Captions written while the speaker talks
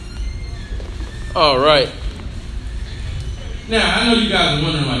All right. Now, I know you guys are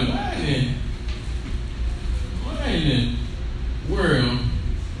wondering, like, why in the world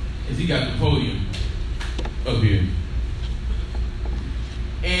has he got the podium up here?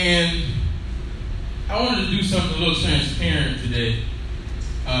 And I wanted to do something a little transparent today,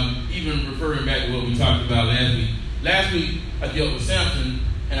 even referring back to what we talked about last week. Last week, I dealt with Samson,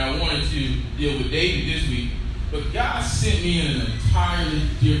 and I wanted to deal with David this week, but God sent me in an entirely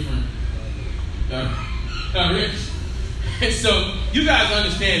different direction. And so, you guys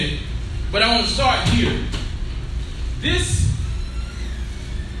understand it, but I want to start here. This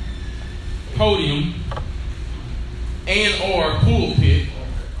podium and or pulpit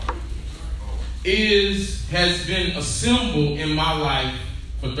has been a symbol in my life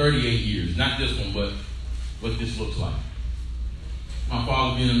for 38 years. Not this one, but what this looks like. My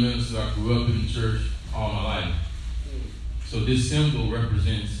father being a minister, I grew up in the church all my life. So this symbol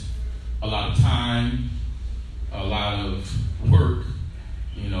represents a lot of time, a lot of work,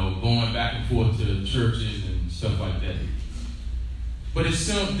 going back and forth to churches and stuff like that. But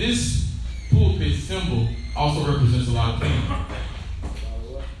this pulpit symbol also represents a lot of pain.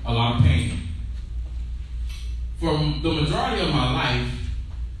 A lot of pain. For the majority of my life,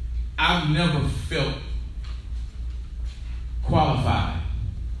 I've never felt qualified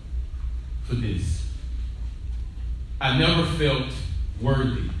for this. I never felt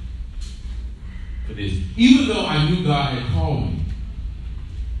worthy for this. Even though I knew God had called me.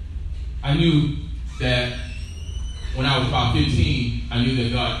 I knew that when I was about 15, I knew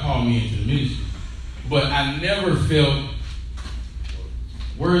that God called me into the ministry. But I never felt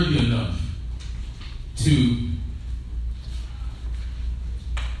worthy enough to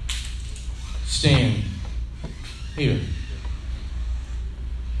stand here.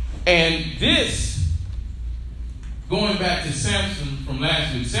 And this, going back to Samson from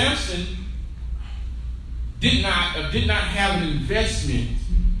last week, Samson did not have an investment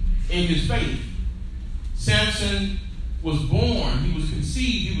in his faith. Samson was born, he was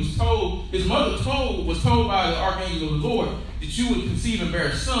conceived, he was told, his mother was told by the archangel of the Lord that you would conceive and bear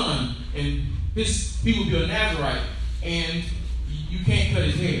a son, and he would be a Nazarite, and you can't cut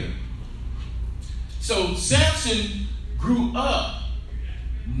his hair. So Samson grew up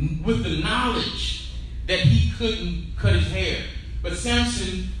with the knowledge that he couldn't cut his hair. But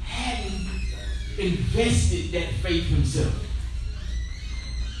Samson hadn't invested that faith himself.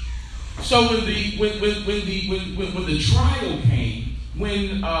 So when the trial came,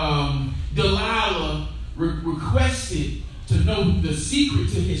 when Delilah requested to know the secret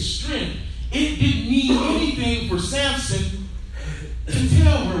to his strength, it didn't mean anything for Samson to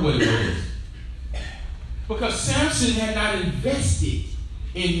tell her what it was. Because Samson had not invested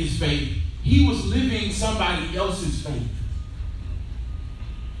in his faith. He was living somebody else's faith.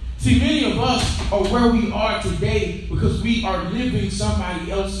 See, many of us are where we are today because we are living somebody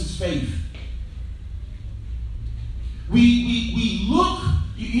else's faith. We look,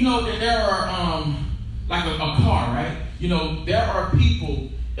 that there are, like a car, right? There are people,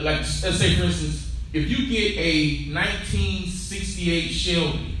 like, let's say, for instance, if you get a 1968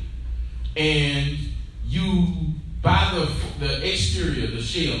 Shelby and you buy the exterior, the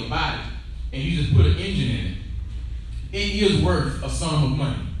shell, the body, and you just put an engine in it, it is worth a sum of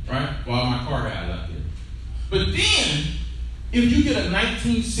money, right? For all my car guys out there. But then, if you get a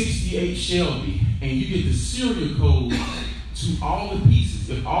 1968 Shelby and you get the serial code to all the pieces,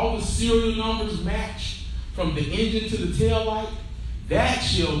 if all the serial numbers match from the engine to the tail light, that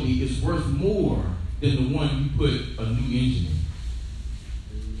Shelby is worth more than the one you put a new engine in.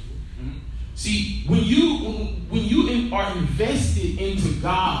 See, when you are invested into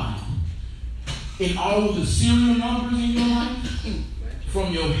God in all of the serial numbers in your life,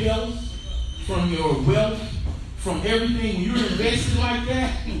 from your health, from your wealth, from everything, when you're invested like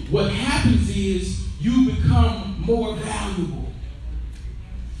that, what happens is you become more valuable.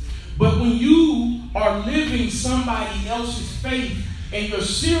 But when you are living somebody else's faith and your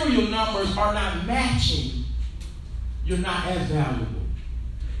serial numbers are not matching, you're not as valuable.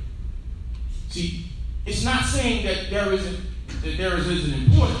 See, it's not saying that there isn't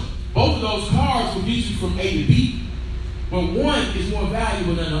important. Both of those cars will get you from A to B, but one is more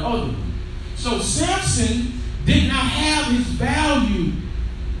valuable than the other one. So Samson did not have his value.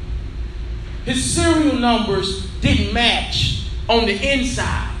 His serial numbers didn't match on the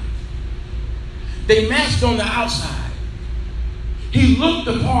inside. They matched on the outside. He looked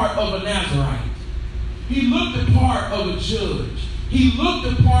the part of a Nazarite. He looked the part of a judge. He looked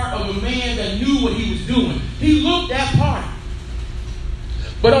the part of a man that knew what he was doing. He looked that part.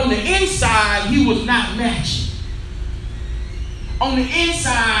 But on the inside, he was not matching. On the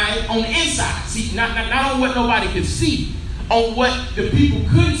inside, on the inside. See, not on what nobody could see, on what the people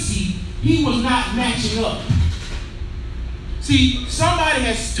couldn't see, he was not matching up. See, somebody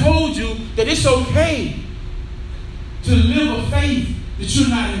has told you that it's okay to live a faith that you're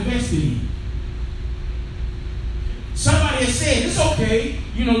not invested in. Somebody has said it's okay,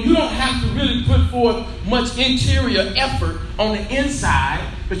 you don't have to really put forth much interior effort on the inside,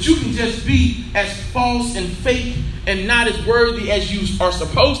 but you can just be as false and fake and not as worthy as you are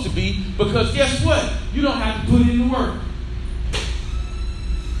supposed to be, because guess what? You don't have to put in the work.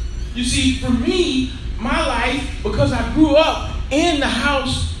 You see, for me, my life, because I grew up in the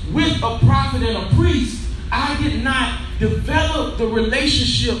house with a prophet and a priest, I did not develop the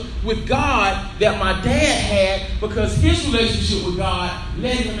relationship with God that my dad had, because his relationship with God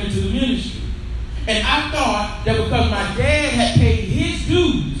led him into the ministry. And I thought that because my dad had paid his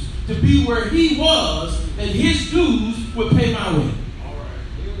dues to be where he was, that his dues would pay my way. All right.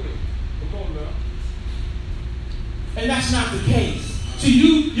 Come on now. And that's not the case. So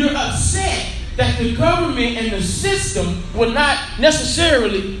you're upset that the government and the system will not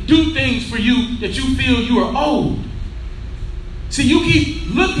necessarily do things for you that you feel you are owed. See, you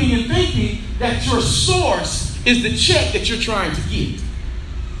keep looking and thinking that your source is the check that you're trying to get.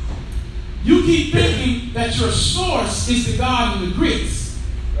 You keep thinking that your source is the God in the grits.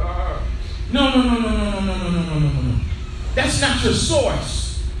 No. That's not your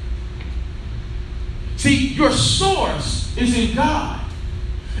source. See, your source is in God.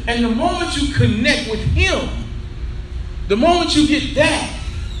 And the moment you connect with Him, the moment you get that,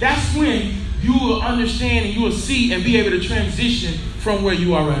 that's when you will understand and you will see and be able to transition from where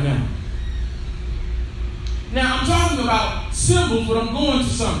you are right now. Now, I'm talking about symbols, but I'm going to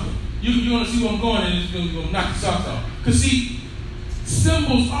something. You want to see where I'm going, and it's going to knock the socks off. Because, see,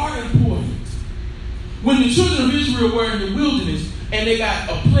 symbols are important. When the children of Israel were in the wilderness and they got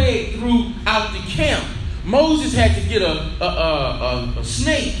a plague throughout the camp, Moses had to get a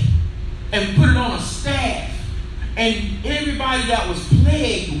snake and put it on a staff. And everybody that was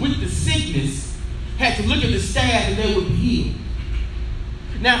plagued with the sickness had to look at the staff and they would be healed.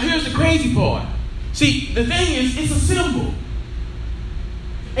 Now, here's the crazy part. See, the thing is, it's a symbol.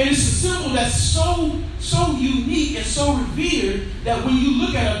 And it's a symbol that's so unique and so revered that when you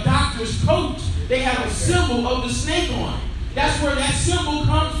look at a doctor's coat, they have a symbol of the snake on it. That's where that symbol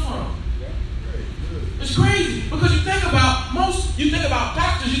comes from. It's crazy because you think about doctors, you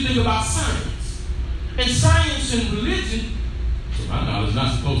think about science. And science and religion, to my knowledge, is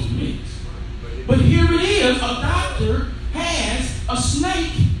not supposed to mix. But here it is, a doctor has a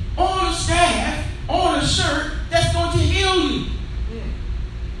snake on a staff, on a shirt, that's going to heal you.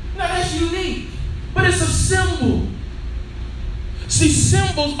 Now that's unique, but it's a symbol. See,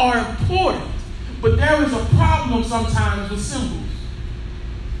 symbols are important, but there is a problem sometimes with symbols.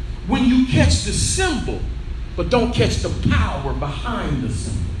 When you catch the symbol, but don't catch the power behind the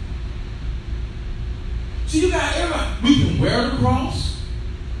symbol. See, you got everybody. We can wear the cross.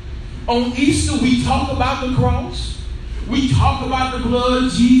 On Easter, we talk about the cross. We talk about the blood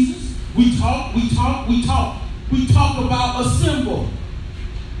of Jesus. We talk. We talk about a symbol.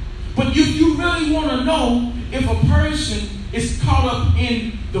 But if you really want to know if a person is caught up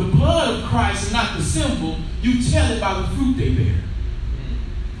in the blood of Christ and not the symbol, you tell it by the fruit they bear.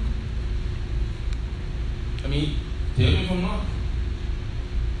 I mean, tell me if I'm wrong.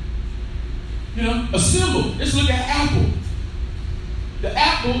 A symbol. Let's look at apple. The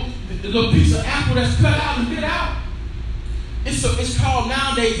apple, the little piece of apple that's cut out and bit out. It's called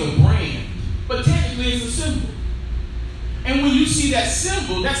nowadays a brand, but technically it's a symbol. And when you see that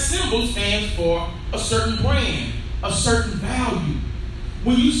symbol stands for a certain brand, a certain value.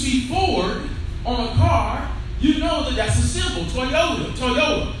 When you see Ford on a car, you know that that's a symbol.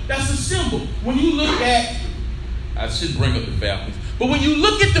 Toyota, that's a symbol. When you look at, I should bring up the Falcons, but when you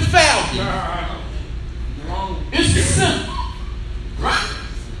look at the Falcons, it's a symbol, right?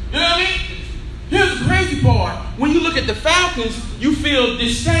 You know what I mean? Here's the crazy part. When you look at the Falcons, you feel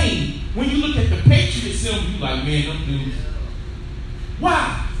disdain. When you look at the Patriot symbol, you're like, man, them dudes.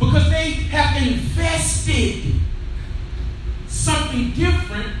 Why? Because they have invested something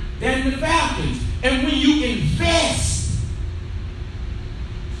different than the Falcons. And when you invest,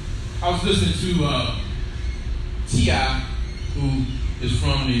 I was listening to T.I., who is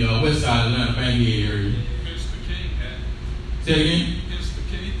from the west side of Atlanta, Bangor area. Hence the king hat. Say it again? Hence the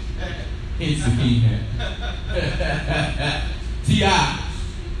king hat. Hence the king hat. T.I.,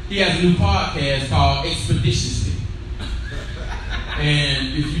 he has a new podcast called Expeditiously.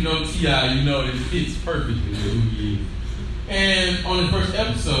 And if you know T.I., you know that it fits perfectly with who he is. And on the first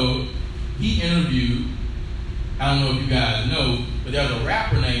episode, he interviewed, I don't know if you guys know, but there was a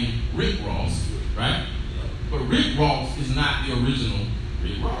rapper named Rick Ross, right? But Rick Ross is not the original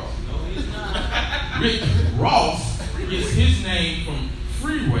Rick Ross. No, he's not. Rick Ross gets his name from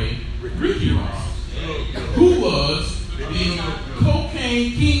Freeway Ricky Ross, who was the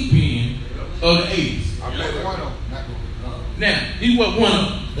cocaine kingpin of the 80s. I bet one of them. Not gonna be Now, he was one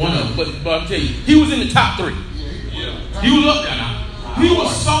of them, but I'm telling you, he was in the top 3. Yeah. He was up there now. He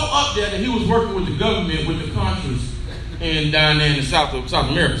was so up there that he was working with the government, with the Contras, and down there in the South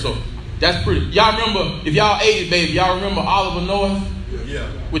America. So that's pretty. Y'all remember, if y'all 80 baby, y'all remember Oliver North Yeah.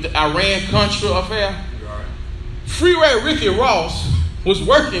 with the Iran-Contra affair? Right. Freeway Ricky Ross was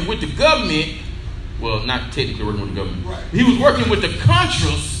working with the government. Well, not technically working with the government. Right. He was working with the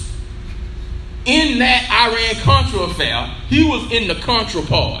Contras in that Iran-Contra affair. He was in the Contra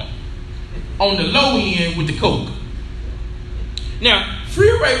part on the low end with the coke. Now,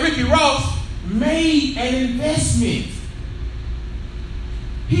 Freeway Ricky Ross made an investment.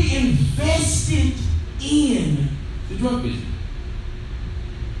 He invested in the drug business.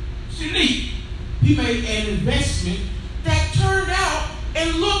 It's unique. He made an investment that turned out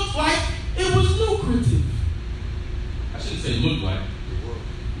and looked like it was lucrative. I shouldn't say looked like.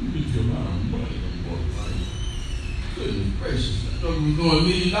 You beat your mind, money, goodness gracious. I thought we were doing $1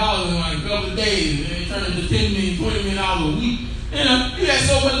 million in like a couple of days, and then it turned into $10 million, $20 million a week. You know, he had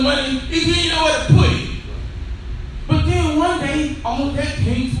so much money, he didn't know where to put it. But then one day, all of that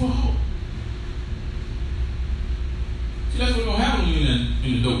came to a halt. See, that's what's going to happen when you're in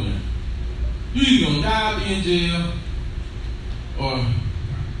the dope now. You either going to die, be in jail, or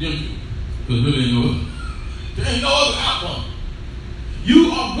because there ain't no other outcome.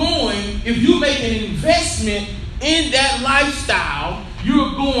 You are going, if you make an investment in that lifestyle,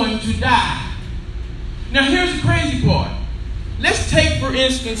 you're going to die. Now, here's the crazy part. Let's take, for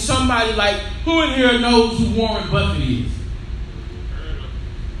instance, somebody like, who in here knows who Warren Buffett is?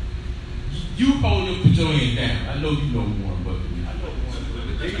 You hold your, put your hand down. I know you know who Warren Buffett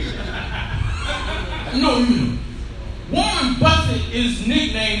is. I know you know. Warren Buffett, his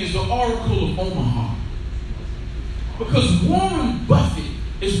nickname is the Oracle of Omaha. Because Warren Buffett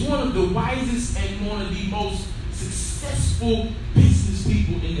is one of the wisest and one of the most successful business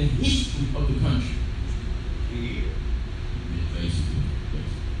people in the history of the country.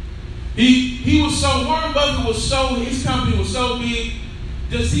 He was so, Warren Buffett was so, his company was so big.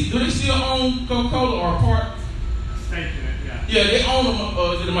 Do they still own Coca-Cola or a part? Stake in it, yeah. Yeah, they own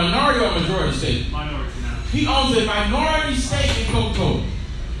is it a minority or a majority stake? Minority now. He owns a minority stake in Coca-Cola.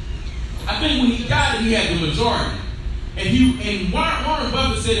 I think when he got it, he had the majority. And Warren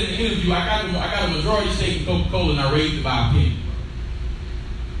Buffett said in the interview, I got a majority stake in Coca-Cola and I raised it by a penny.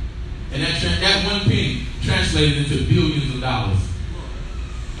 And that one penny translated into billions of dollars.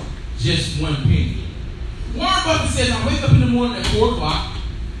 Just one penny. Warren Buffett says, I wake up in the morning at 4 o'clock.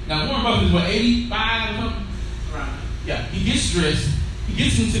 Now, Warren Buffett is what, 85 or something? Right. Yeah, he gets dressed, he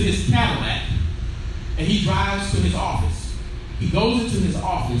gets into his Cadillac, and he drives to his office. He goes into his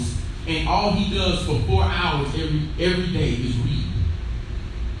office, and all he does for 4 hours every day is read.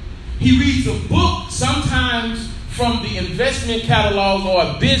 He reads a book, sometimes from the investment catalog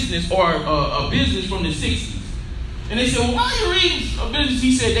or a business from the 60s. And they said, well, why are you reading a business?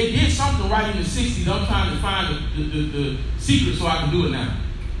 He said, they did something right in the 60s. I'm trying to find the secret so I can do it now.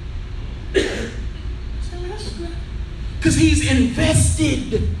 Because he's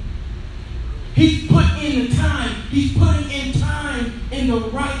invested. He's put in the time. He's putting in time in the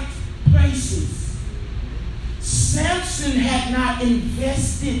right places. Samson had not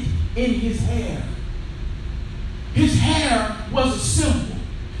invested in his hair. His hair was a symbol.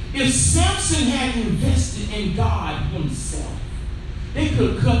 If Samson had invested in God himself, they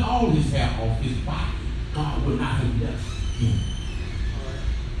could have cut all his hair off his body. God would not have left him.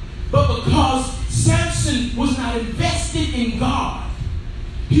 But because Samson was not invested in God,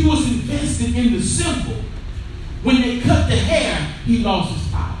 he was invested in the symbol. When they cut the hair, he lost his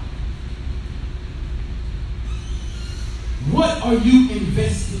power. What are you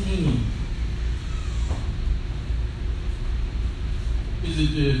invested in? Is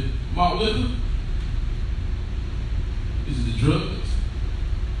it the malt liquor? Is it the drugs?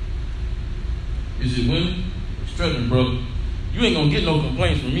 Is it women? Struggling, brother. You ain't gonna get no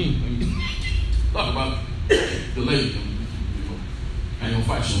complaints from me when you talk about the lady. I ain't gonna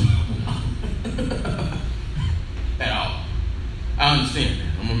fight you at all. I understand that.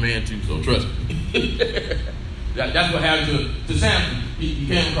 I'm a man too, so trust me. That's what happened to Samson. He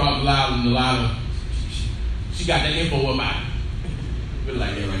came across Delilah, and Delilah, she got that info about him. Really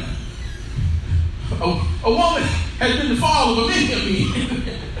like that right now. A woman has been the father of many of me.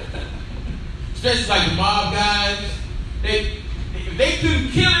 Especially like the mob guys. If they couldn't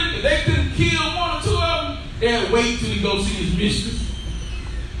kill him, if they They'll wait till he goes see his mistress.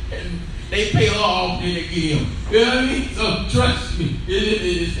 And they pay her off, then they get him. You know what I mean? So trust me, I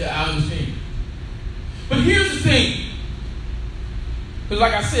understand. But here's the thing. Because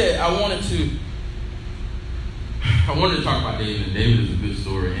like I said, I wanted to talk about David. And David is a good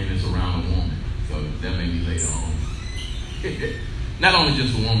story, and it's around a woman. So that may be later on. Not only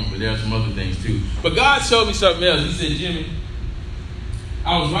just a woman, but there are some other things too. But God showed me something else. He said, Jimmy,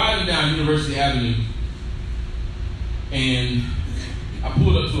 I was riding down University Avenue, and I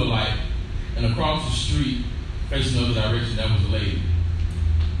pulled up to a light, and across the street, facing the other direction, that was a lady.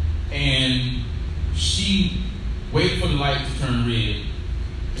 And she waited for the light to turn red,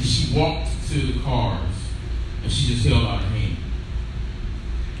 and she walked to the cars, and she just held out her hand.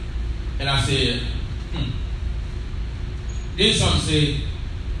 And I said, Then something said,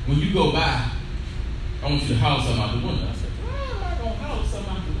 when you go by, I want you to holler something out the window. I said, why am I going to holler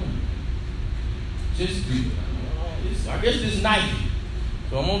something out the window? Just do it. I guess this is Nike,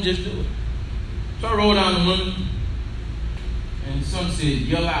 so I'm going to just do it. So I rolled down the window, and something said,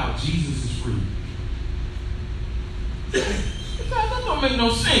 yell out, Jesus is free. That don't make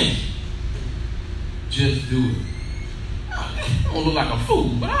no sense. Just do it. I don't look like a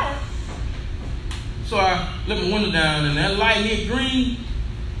fool, but all right. So I let my window down, and that light hit green.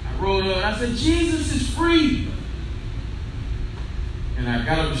 I rolled up, and I said, Jesus is free. And I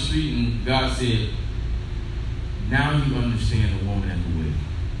got up the street, and God said, now you understand the woman at the well.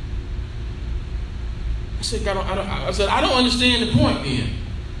 I said, God, I don't understand the point then.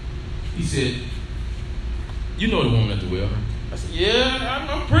 He said, you know the woman at the well. I said, yeah,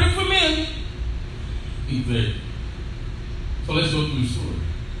 I'm pretty familiar. He said, so let's go through the story.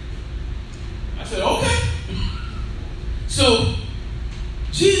 I said, okay. So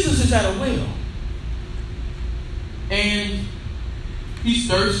Jesus is at a well, and he's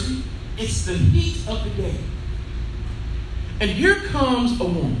thirsty. It's the heat of the day. And here comes a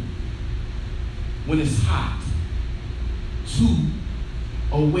woman when it's hot to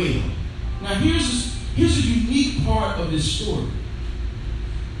a well. Now here's a unique part of this story.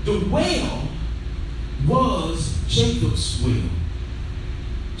 The well was Jacob's well.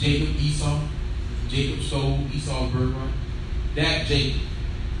 Jacob stole Esau's birthright. That Jacob.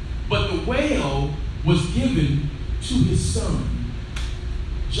 But the well was given to his son,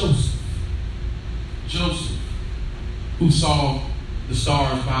 Joseph. Joseph, who saw the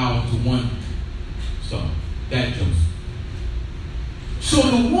stars bow to one star. That Joseph. So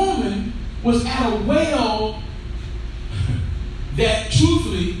the woman was at a well that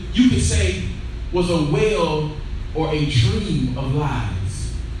truthfully you could say was a well or a dream of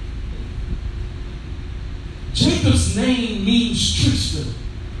lies. Jacob's name means trickster.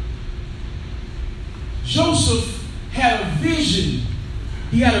 Joseph had a vision.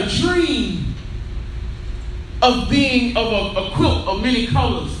 He had a dream of being of a quilt of many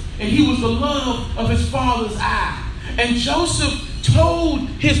colors. And he was the love of his father's eye. And Joseph told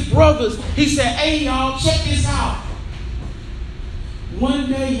his brothers, he said, hey y'all, check this out. One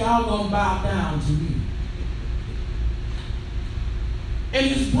day y'all gonna bow down to me. And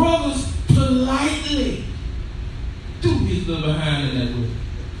his brothers politely threw his little behind in that way.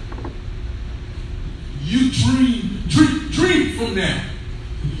 You dream from that.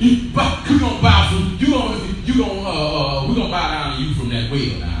 We're gonna bow down to you from that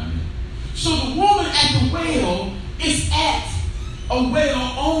well down there. So the woman at the well is at a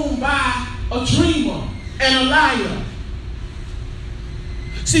well owned by a dreamer and a liar.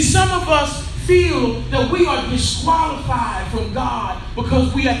 See, some of us feel that we are disqualified from God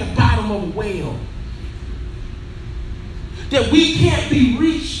because we are at the bottom of a well. That we can't be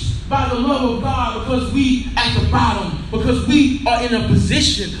reached by the love of God because we at the bottom, because we are in a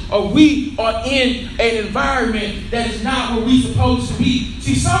position or we are in an environment that is not where we're supposed to be.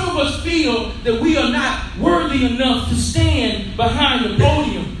 See, some of us feel that we are not worthy enough to stand behind the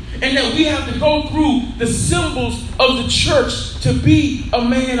podium and that we have to go through the symbols of the church to be a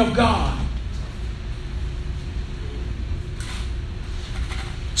man of God.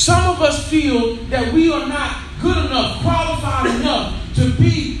 Some of us feel that we are not good enough, qualified enough to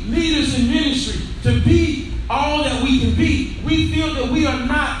be leaders in ministry, to be all that we can be. We feel that we are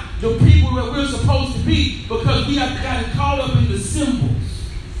not the people that we're supposed to be because we have gotten caught up in the symbols.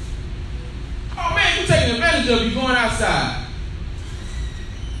 Oh man, you're taking advantage of you going outside.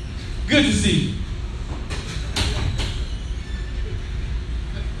 Good to see you.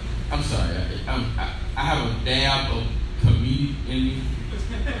 I'm sorry. I have a dab of comedic in me.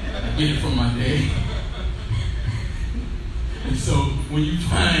 I get it from my dad. And so when you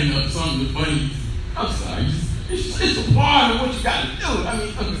find something funny, I'm sorry. It's a part of what you got to do. I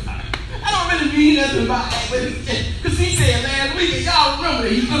mean, I don't really didn't mean nothing by that, but because he said last week, y'all remember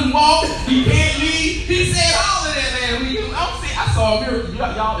that he couldn't walk, he can't leave. He said all of that last week. I saw a miracle.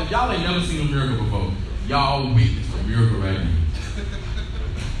 Y'all, if y'all ain't never seen a miracle before, y'all witnessed a miracle right now.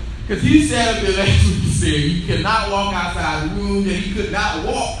 Because he sat up there last week and said he could not walk outside the room, that he could not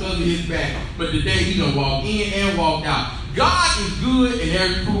walk because of his back. But today he done walked in and walked out. God is good, and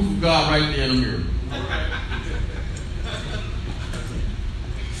there's proof of God right there in the miracle.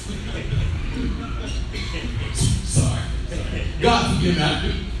 Sorry. God forgive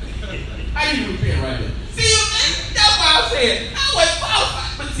me. I need to repent right there. See, that's why I said I wasn't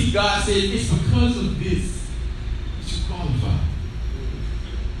qualified. But see, God said it's because of this that you qualify.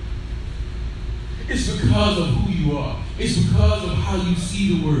 It's because of who you are. It's because of how you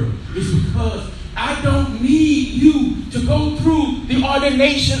see the world. It's because I don't need you to go through the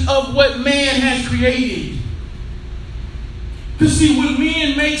ordination of what man has created. Because see, when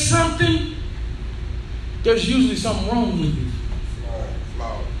men make something, there's usually something wrong with it.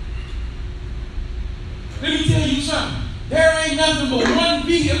 Let me tell you something. There ain't nothing but one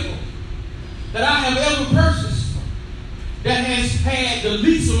vehicle that I have ever purchased that has had the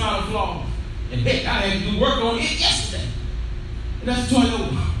least amount of flaws. And heck, I had to do work on it yesterday. And that's a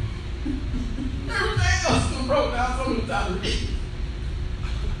Toyota. Everything else is broke down some of the time of it.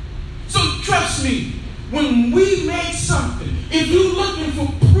 So trust me, when we make something, if you're looking for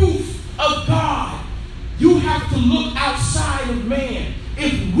proof of God, you have to look outside of man.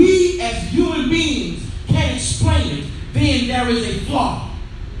 If we as human beings can't explain it, then there is a flaw.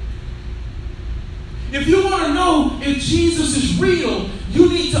 If you want to know if Jesus is real, you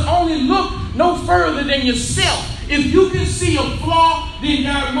need to only look no further than yourself. If you can see a flaw, then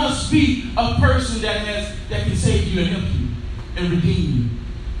there must be a person that can save you and help you and redeem you.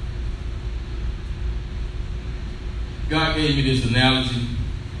 God gave me this analogy.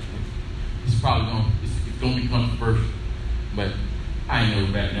 It's probably going to be controversial, but I ain't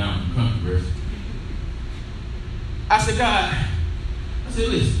never back down from controversy. I said, God,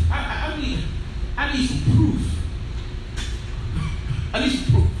 listen, I need some proof. I need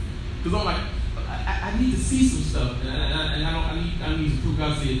some proof. Because I'm like, I need to see some stuff. And I need some proof.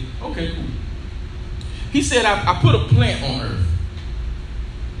 God said, okay, cool. He said, I put a plant on earth.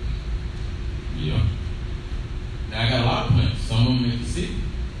 Yeah. Now I got a lot of plants. Some of them in the city.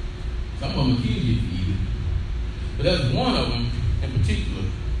 Some of them kids get to eat it. But there's one of them in particular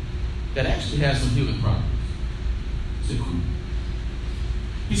that actually has some healing properties. I said, cool.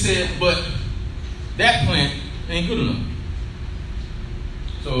 He said, but that plant ain't good enough.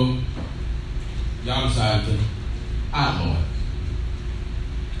 So y'all decided to outlaw it.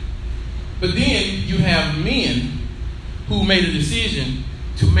 But then you have men who made a decision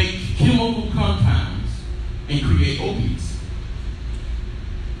to make chemical compounds and create opiates.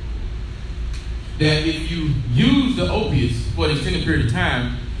 That if you use the opiates for an extended period of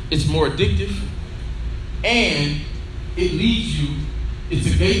time, it's more addictive and it leads you, it's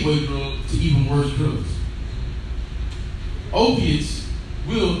a gateway drug to even worse drugs. Opiates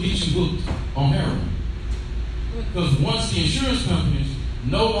will get you hooked on heroin. Because once the insurance companies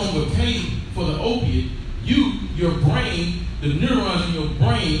no longer pay for the opiate, your brain, the neurons in your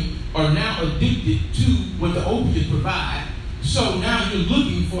brain are now addicted to what the opiates provide. So now you're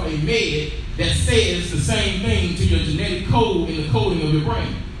looking for a med that says the same thing to your genetic code in the coding of your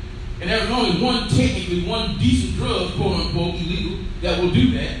brain. And there's only technically one decent drug, quote unquote, illegal, that will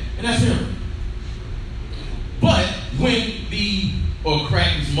do that, and that's heroin. But when or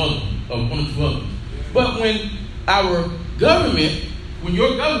crack is mother, or one of the others. But when when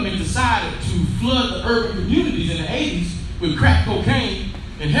your government decided to flood the urban communities in the 80s with crack cocaine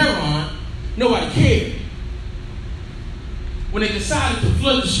and heroin, nobody cared. When they decided to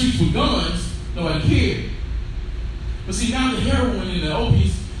flood the streets with guns, nobody cared. But see, now the heroin and the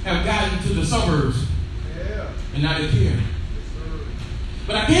opiates have gotten to the suburbs. Yeah. And now they care. Yes,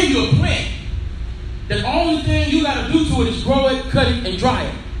 but I gave you a plant. The only thing you got to do to it is grow it, cut it, and dry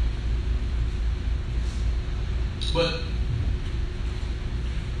it. But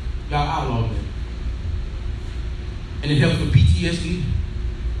y'all outlawed it. And it helps with PTSD,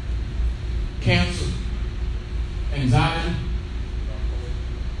 cancer, anxiety,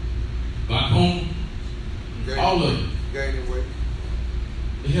 glaucoma, all of it. Gaining weight.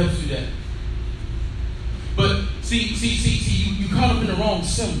 It helps you that. But see, you caught up in the wrong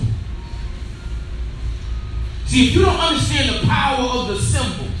symbol. See, if you don't understand the power of the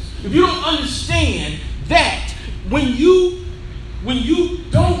symbols, if you don't understand that when you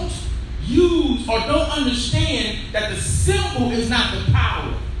don't use or don't understand that the symbol is not the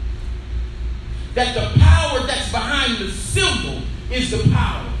power, that the power that's behind the symbol is the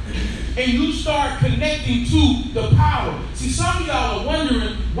power. and you start connecting to the power. See, some of y'all are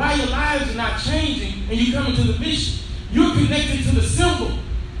wondering why your lives are not changing and you come into the mission. You're connected to the symbol.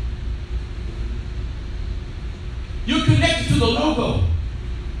 You're connected to the logo.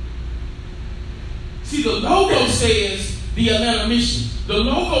 See, the logo says the Atlanta mission. The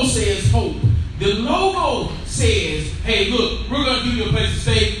logo says hope. The logo says, hey, look, we're going to give you a place to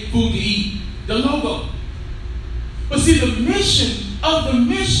stay, food to eat. The logo. But see, the mission of the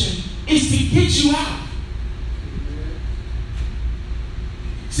mission is to get you out.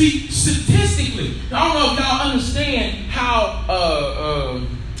 See, statistically, I don't know if y'all understand how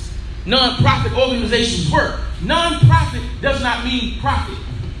non-profit organizations work. Non-profit does not mean profit.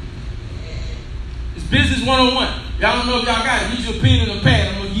 It's business 101. Y'all don't know if y'all got it. Get you a pen and a pad.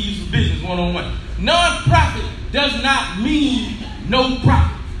 I'm going to give you some business 101. Non-profit does not mean no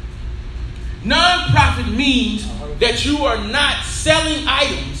profit. Non-profit means that you are not selling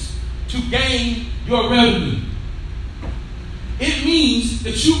items to gain your revenue. It means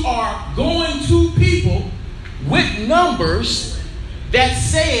that you are going to people with numbers that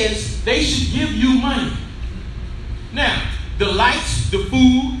says they should give you money. Now, the lights, the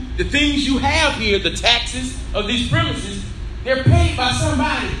food, the things you have here, the taxes of these premises, they're paid by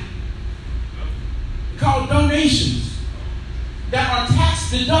somebody called donations that are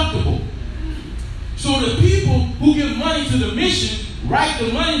tax deductible. So the people who give money to the mission write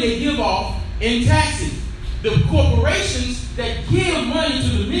the money they give off in taxes. The corporations that give money to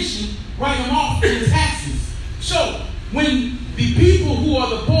the mission write them off in taxes. So when the people who are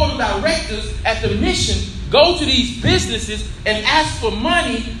the board of directors at the mission go to these businesses and ask for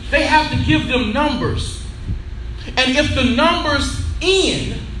money, they have to give them numbers. And if the numbers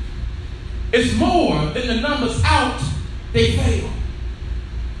in is more than the numbers out, they fail.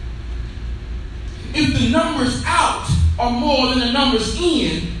 If the numbers out are more than the numbers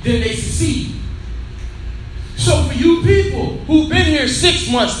in, then they succeed. So for you people who've been here 6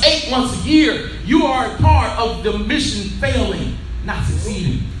 months, 8 months, a year, you are a part of the mission failing, not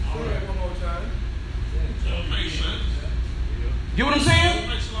succeeding. Get what I'm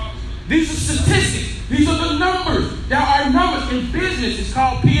saying? These are statistics. These are the numbers. There are numbers in business. It's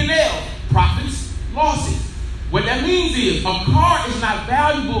called P&L, profits, losses. What that means is a car is not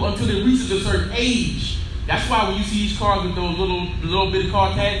valuable until it reaches a certain age. That's why when you see these cars with those little bitty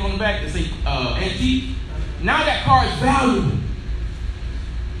car tags on the back that say antique, now that car is valuable.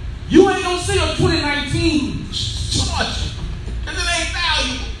 You ain't gonna see a 2019 Charger because it ain't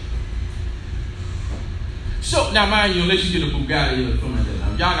valuable. So now, mind you, unless you get a Bugatti or something like that.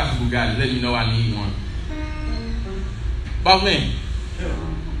 Now, if y'all got some Bugatti, let me know I need one. Boss man,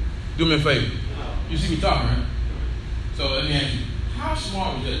 do me a favor. You see me talking, right? So let me ask you, how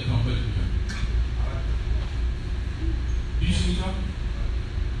smart was that to come put it together? Do you see me talking?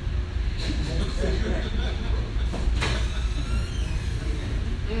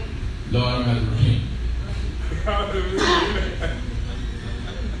 Lord, I don't have to repent.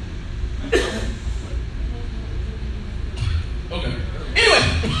 Okay. Anyway,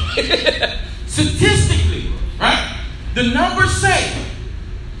 statistically, right? The numbers say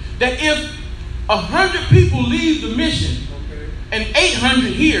that if 100 people leave the mission and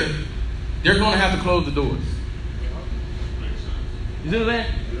 800 here, they're going to have to close the doors. You see that?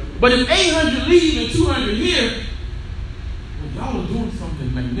 But if 800 leave and 200 here, well, y'all are doing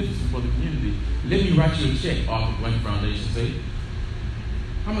something magnificent for the community. Let me write you a check off of Wayne Foundation. Say,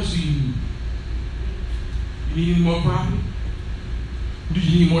 how much do you need? You need any more property? Do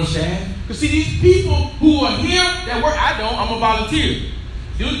you need more staff? Because see, these people who are here that work, I don't, I'm a volunteer.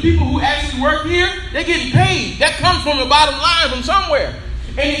 Those people who actually work here, they're getting paid. That comes from the bottom line from somewhere.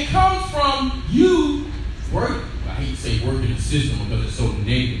 And it comes from you work. I hate to say work in the system because it's so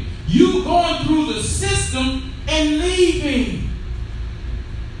negative. You going through the system and leaving.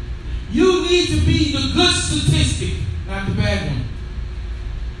 You need to be the good statistic, not the bad one.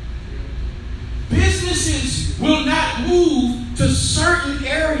 Businesses will not move to certain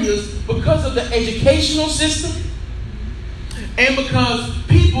areas because of the educational system and because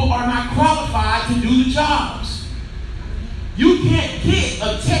people are not qualified to do the jobs. You can't get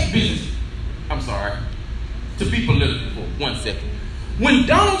a tech business. I'm sorry. To be political for 1 second. When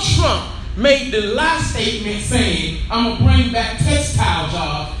Donald Trump made the last statement saying, I'm going to bring back textile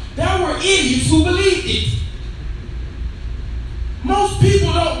jobs, there were idiots who believed it. Most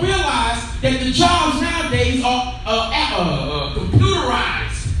people don't realize that the jobs nowadays are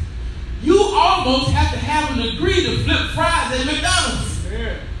computerized. You almost have to have a degree to flip fries at McDonald's.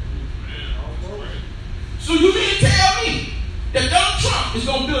 Yeah. So you mean to tell me that Donald Trump is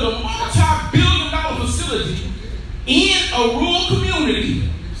going to build a multi-billion-dollar facility in a rural community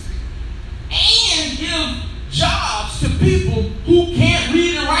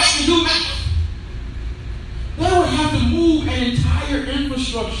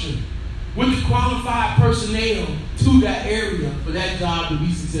qualified personnel to that area for that job to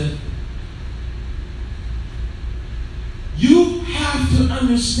be successful. You have to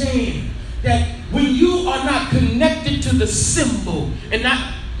understand that when you are not connected to the symbol, and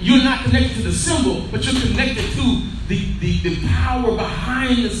you're not connected to the symbol, but you're connected to the power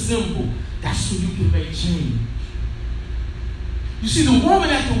behind the symbol, that's when you can make change. You see, the woman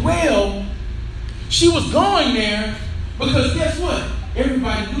at the well, she was going there because guess what?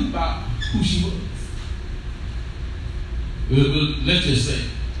 Everybody knew about who she was. Let's just say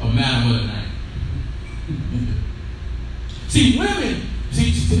a man of the night. See, women,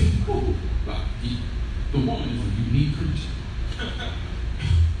 the woman is a unique creature.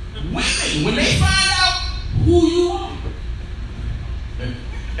 Women, when they find out who you are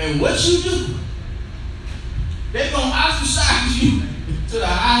and what you do, they're going to ostracize you to the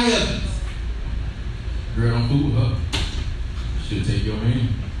high heavens. Girl, don't fool her. She'll take your hand.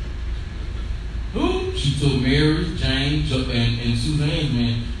 Who? She took Mary, James, and Suzanne's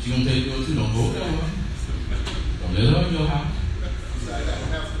man. She going to take yours too. Don't go there with her. Don't let her in your house. So I got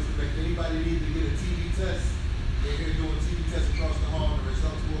announcements to make. Anybody need to get a TB test? They're going to do a TB test across the hall. The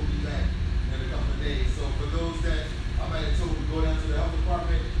results will be back in a couple of days. So for those that I might have told to go down to the health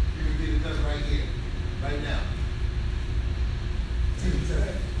department, you can get it done right here, right now. TB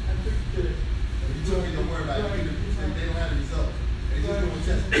test. You told me don't worry about it. They don't have the results. They just doing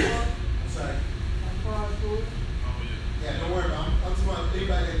tests. I'm sorry. Yeah, don't worry about it. I'm talking about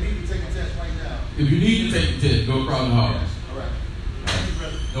anybody that needs to take a test right now. If you need to take the test, go across the hall. All right.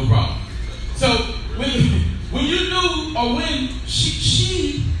 No problem. So when you knew, or when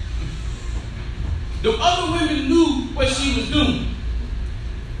she the other women knew what she was doing,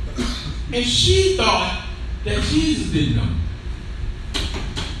 and she thought that Jesus didn't know.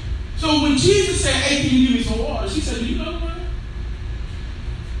 So when Jesus said, "Hey, can you give me some water?" She said, "Do you know what?"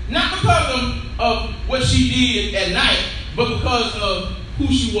 Not because of what she did at night, but because of who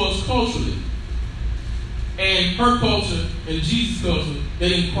she was culturally. And her culture and Jesus' culture, they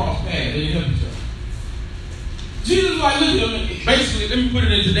didn't cross paths. They didn't help each other. Jesus was like, look here, basically, let me put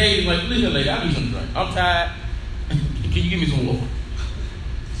it in today, like, look here, lady, I need some drink. I'm tired. Can you give me some water?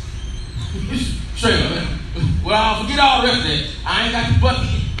 Straight up, man. Well, forget all the rest of that. I ain't got the bucket.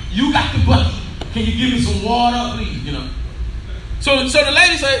 You got the bucket. Can you give me some water, please? You know. So the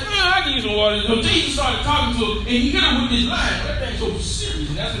lady said, I can use some water. So Jesus started talking to her, and he hit her with this line. That thing's so serious.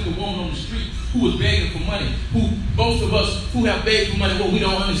 And that's what the woman on the street who was begging for money, who most of us who have begged for money, what we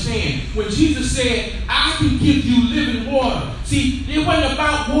don't understand. When Jesus said, I can give you living water. See, it wasn't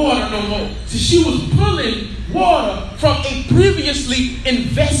about water no more. See, she was pulling water from a previously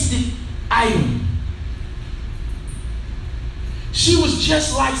invested item. She was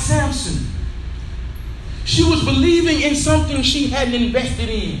just like Samson. She was believing in something she hadn't invested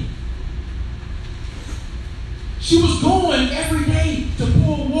in. She was going every day to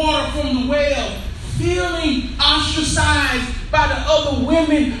pull water from the well, feeling ostracized by the other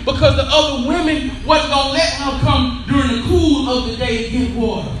women because the other women wasn't going to let her come during the cool of the day to get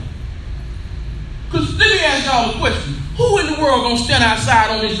water. Because let me ask y'all a question. Who in the world going to stand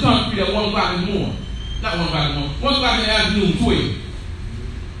outside on this concrete at 1 o'clock in the morning? Not 1 o'clock in the morning. 1 o'clock in the afternoon, 12.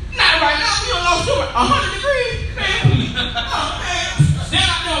 Not right now. We don't know so 100 degrees. Man, man. Stand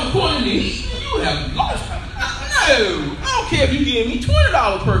out there on the corner in the heat. You have lost. No. I don't care if you give me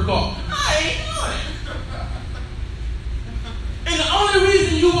 $20 per car. I ain't doing it. And the only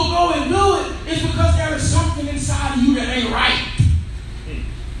reason you will go and do it is because there is something inside of you that ain't right.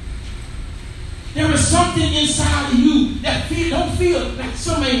 There is something inside of you that don't feel like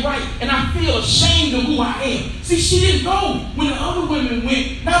something ain't right, and I feel ashamed of who I am. See, she didn't go when the other women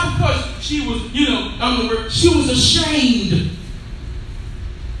went, not because she was, she was ashamed.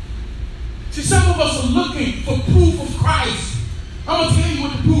 See, some of us are looking for proof of Christ. I'm going to tell you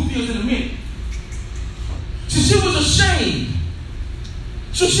what the proof is in a minute. See, she was ashamed.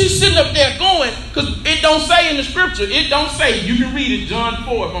 So she's sitting up there going, because it don't say in the scripture, it don't say, you can read it, John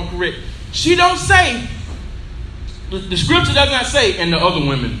 4 if I'm correct. She don't say, the scripture does not say, and the other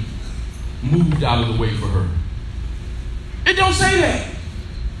women moved out of the way for her. It don't say that.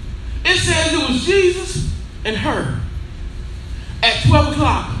 It says it was Jesus and her at 12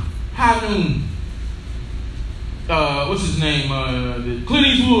 o'clock, high noon. What's his name? Clint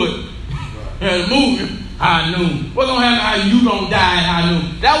Eastwood. The movie, high noon. What's going to happen? How you going to die at high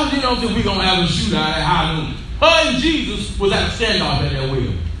noon? That was, if we're going to have a shootout at high noon. Her and Jesus was at a standoff at that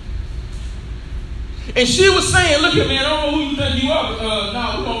well. And she was saying, look at me, I don't know who you think you are, but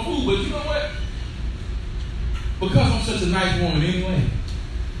no, we don't fool, but you know what? Because I'm such a nice woman anyway,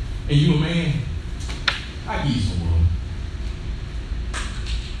 and you a man, I give you some water.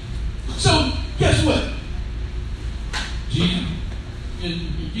 So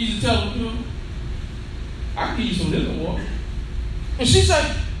And Jesus tells her, you know, I can give you some living water. And she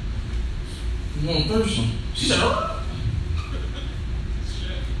said, you want thirsty? She said, oh.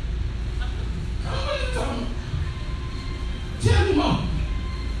 Tell me more.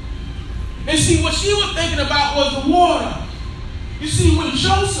 And see, what she was thinking about was the water. You see, when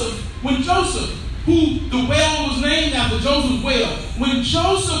Joseph, who the well was named after, Joseph's well, when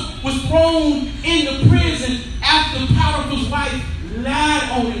Joseph was thrown into prison after Potiphar's wife lied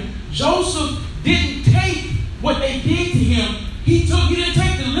on him, Joseph didn't take what they did to him. He didn't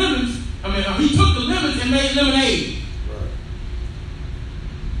take the lemons. He took the lemons and made lemonade. Right.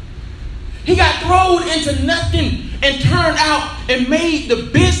 He got thrown into nothing and turned out and made the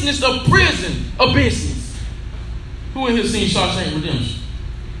business of prison a business. Who in here seen Shawshank Redemption?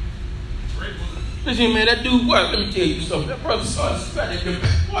 Listen, man, that dude, what? Let me tell you something. That brother started spreading.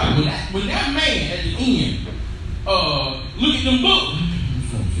 When that man at the end, look at them books.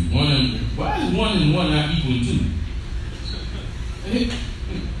 Why is 1 and 1 not equal to 2?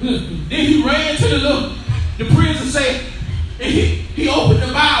 Then he ran to the prison and said, he opened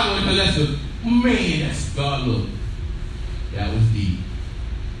the Bible, and that's God love. That was deep.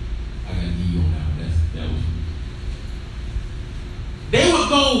 I got to give you on that was. They would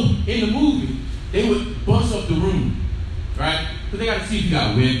go in the movie. They would bust up the room, right? Because they got to see if you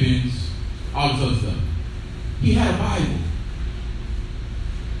got weapons, all this other stuff. He had a Bible,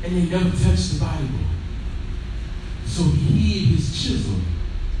 and they never touched the Bible. So he hid his chisel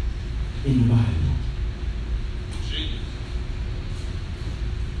in the Bible.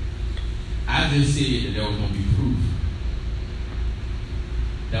 I just said that there was going to be proof.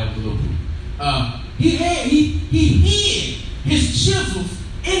 That was a little proof. He hid his chisels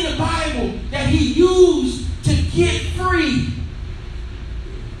in the Bible that he used to get free.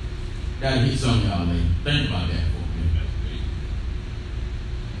 That'll hit some of y'all later. Think about that for a minute.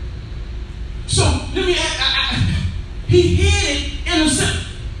 So let me ask, he hid it in a sense.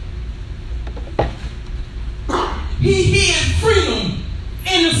 He hid freedom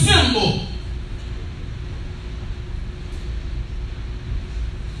in the symbol.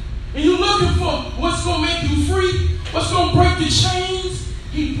 And you're looking for what's going to make you free, what's going to break the chains.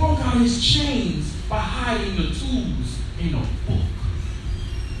 He broke out his chains by hiding the tools in a book.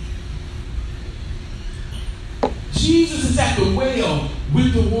 Jesus is at the well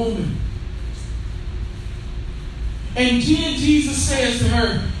with the woman. And then Jesus says to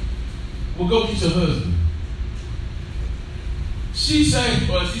her, well, go get your husband. She said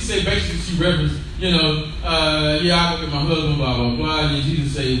basically she referenced, I'll go get my husband, blah, blah, blah. And then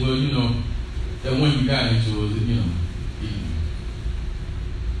Jesus said, well, that one you got ain't yours,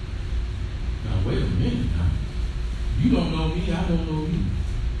 Now, wait a minute now. You don't know me, I don't know you.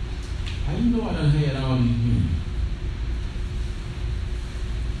 How you know I done had all these men?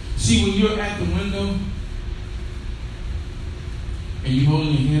 See, when you're at the window and you're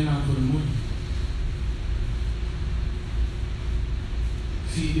holding your hand out for the money,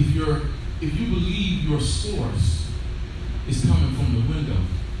 see, if you believe your source is coming from the window,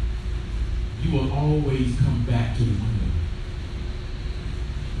 you will always come back to the window.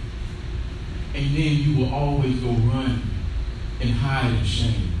 And then you will always go run and hide in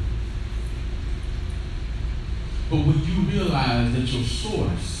shame. But when you realize that your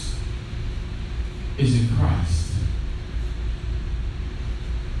source is in Christ,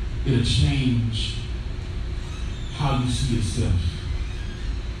 it'll change how you see yourself.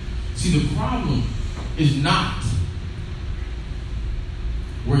 See, the problem is not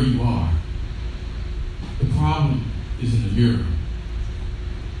where you are. The problem is in the mirror.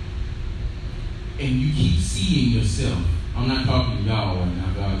 And you keep seeing yourself. I'm not talking to y'all right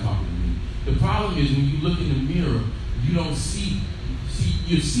now, God talking to me. The problem is when you look in the mirror, you don't see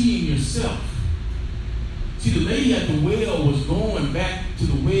you're seeing yourself. See, the lady at the well was going back to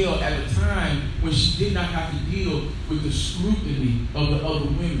the well at a time when she did not have to deal with the scrutiny of the other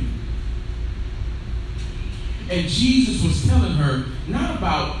women. And Jesus was telling her, not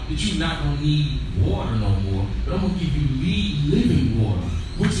about that you're not going to need water no more, but I'm going to give you living water,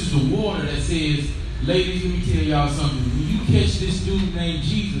 which is the water that says, ladies, let me tell y'all something. When you catch this dude named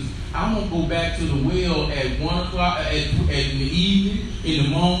Jesus, I'm going to go back to the well at 1 o'clock, in the evening, in the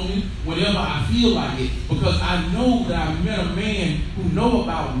morning, whenever I feel like it, because I know that I met a man who know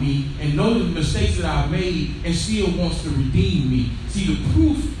about me and know the mistakes that I've made and still wants to redeem me. See, the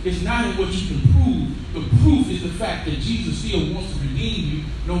proof is not in what you can prove. The proof is the fact that Jesus still wants to redeem you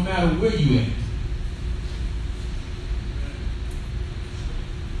no matter where you at.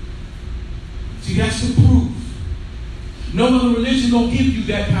 See, that's the proof. No other religion gonna give you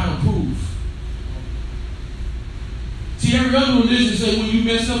that kind of proof. See, every every other religion say when you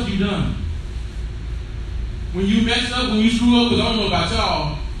mess up, you done. When you mess up, when you screw up, because I don't know about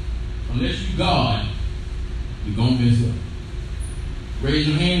y'all, unless you God, you're going to mess up. Raise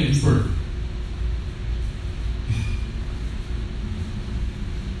your hand and it's perfect.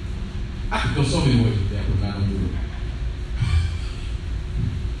 I could go so many ways with that, but I don't do it.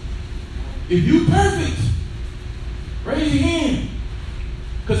 If you perfect, raise your hand.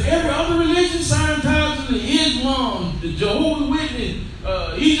 Because every other religion, Scientology, Islam, the Jehovah's Witness,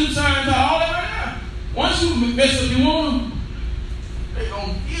 Egypt, Scientology, all that right now. Once you mess up your woman, they're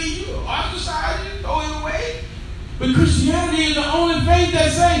going to kill you, ostracize you, throw you away. But Christianity is the only faith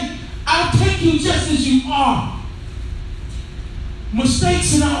that says, I'll take you just as you are.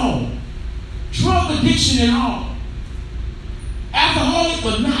 Mistakes and all. Drug addiction and all. Alcoholic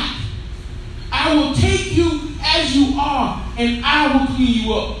or not. I will take you as you are and I will clean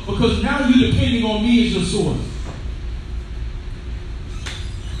you up because now you're depending on me as your source.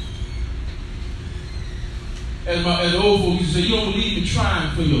 As the old folks used to say, you don't believe in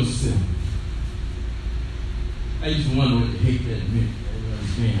trying for yourself. I used to wonder what the heck that meant. I didn't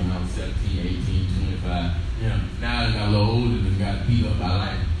understand when I was 17, 18, 25. Now I got a little older and got beat up by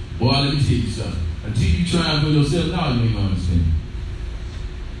life. Boy, let me tell you something. Until you trying for yourself, now you ain't gonna understand.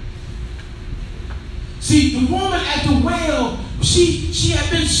 See, the woman at the well, she had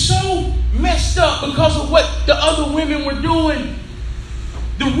been so messed up because of what the other women were doing.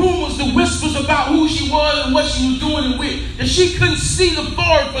 The rumors, the whispers about who she was and what she was doing and with, that she couldn't see the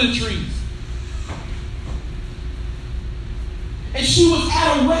forest for the trees. And she was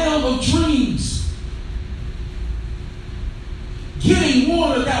at a well of dreams, getting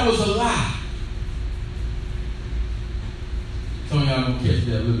water that was a lie. Some of y'all gonna catch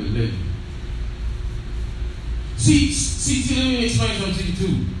that a little bit later. See, let me explain something to you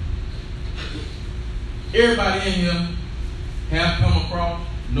too. Everybody in here have come across,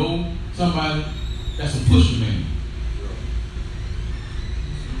 know somebody that's a pusher man.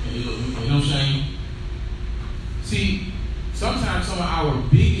 You know shame. See, sometimes some of our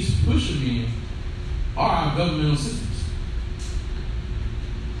biggest pusher men are our governmental systems.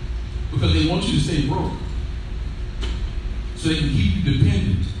 Because they want you to stay broke. So they can keep you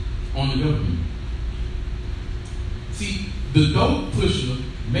dependent on the government. See, the dope pusher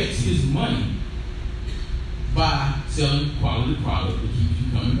makes his money by selling quality product that keeps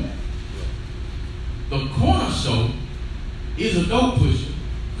you coming back. The corner store is a dope pusher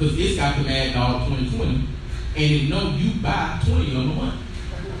because it's got the Mad Dog 2020 and it know you buy 20 of them a month.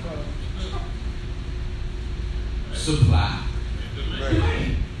 Supply,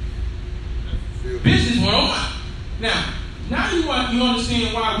 demand. Business 101. Now you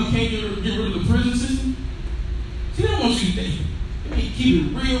understand why we can't get rid of the prison system? See, they don't want you to think. They may keep it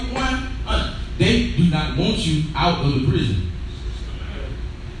real one. They do not want you out of the prison.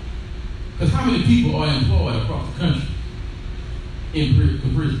 Because how many people are employed across the country in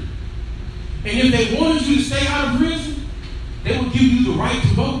prison? And if they wanted you to stay out of prison, they would give you the right to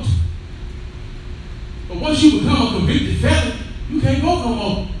vote. But once you become a convicted felon, you can't vote no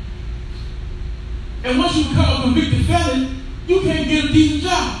more. And once you become a convicted felon, you can't get a decent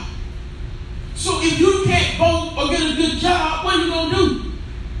job. So if you can't vote or get a good job, what are you going to do?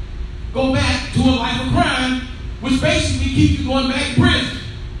 Go back to a life of crime, which basically keeps you going back to prison.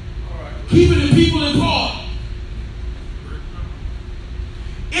 Keeping the people employed.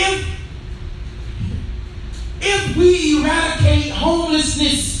 If we eradicate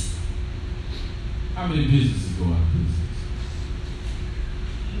homelessness, how many businesses go out of business?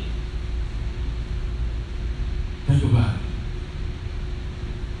 Think about it.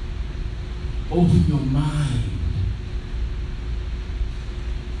 Open your mind.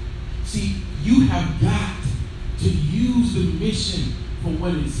 See, you have got to use the mission for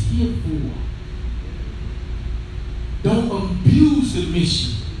what it's here for. Don't abuse the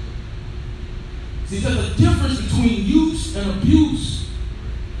mission. See, there's a difference between use and abuse.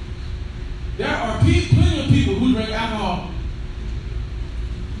 There are plenty of people who drink alcohol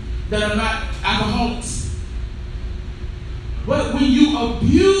that are not alcoholics. But when you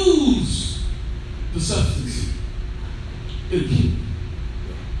abuse the substance, it'll kill you.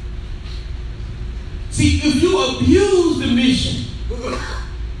 See, if you abuse the mission,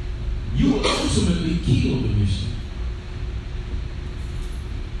 you will ultimately kill the mission.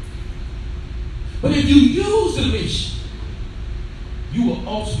 But if you use the mission, you will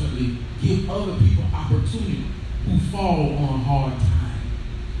ultimately give other people opportunity who fall on a hard time.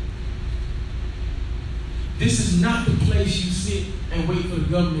 This is not the place you sit and wait for the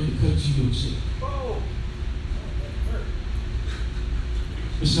government to cut you your check.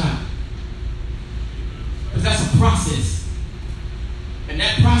 It's not. Because that's a process.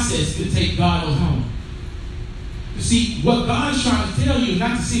 process could take God knows how long. You see, what God is trying to tell you is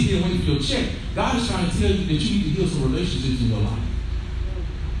not to sit here and wait for your check. God is trying to tell you that you need to heal some relationships in your life.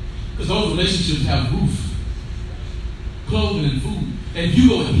 Because those relationships have roof, clothing, and food. And if you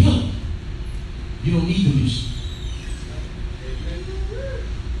go and heal them, you don't need the mission.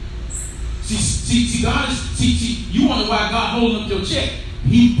 See, God is, you wonder why God holding up your check.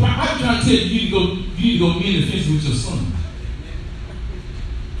 He probably trying to tell you you need to go mend the fence with your son,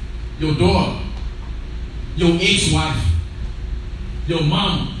 your daughter, your ex-wife, your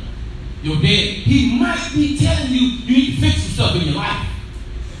mama, your dad. He might be telling you need to fix some stuff in your life.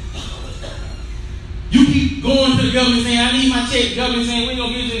 You keep going to the government saying, I need my check. The government saying, we ain't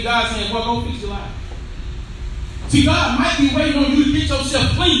going to get you. God saying, well, go fix your life. See, God might be waiting on you to get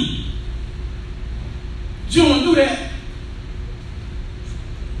yourself clean. But you don't do that.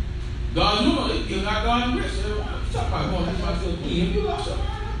 God, you know, you got God in rest. What you talking about going to get myself clean? If you lost your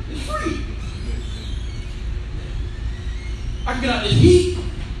mind, it's free. I can get out this heat.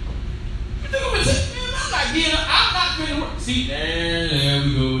 You think I'm going to say, man, I'm not going to work. See, there we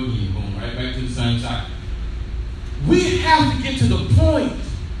go again. Going right back to the same side. We have to get to the point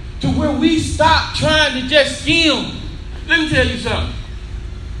to where we stop trying to just skim. Let me tell you something.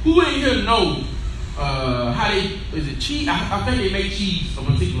 Who in here know how they, is it cheese? I think they make cheese a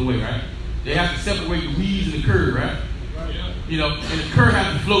particular way, right? They have to separate the weeds and the curd, right? Yeah. You know, and the curd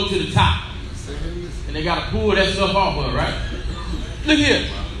has to float to the top. And they got to pull that stuff off of it, right? Look here.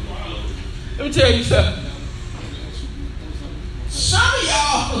 Let me tell you something. Some of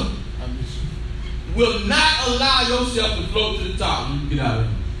y'all will not allow yourself to float to the top when you get out of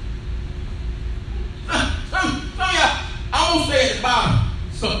it. Some of y'all, I won't stay at the bottom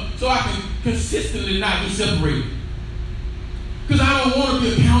so I can consistently not be separated. Because I don't want to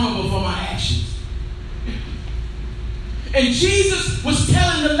be accountable for my actions. And Jesus was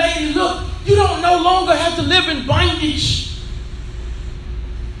telling the lady, look, you don't no longer have to live in bondage.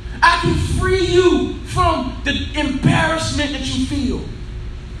 I can free you from the embarrassment that you feel.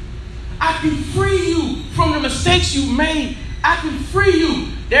 I can free you from the mistakes you made. I can free you.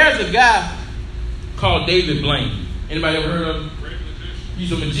 There's a guy called David Blaine. Anybody ever heard of him?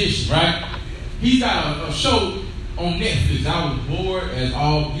 He's a magician, right? He's got a show on Netflix. I was bored as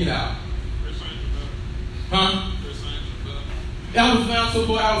all get out. Huh? I was found so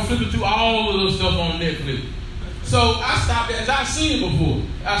bored I was flipping through all of the stuff on Netflix. So I stopped as I've seen it before.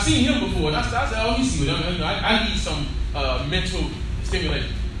 I've seen him before. And I said, oh, let me see what I need some mental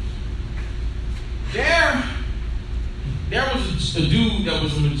stimulation. There was a dude that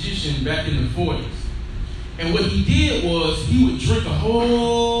was a magician back in the 40s. And what he did was he would drink a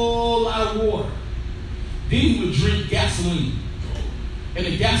whole lot of water. Then he would drink gasoline. And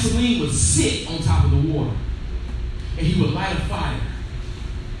the gasoline would sit on top of the water. And he would light a fire.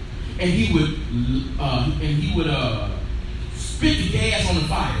 And he would spit the gas on the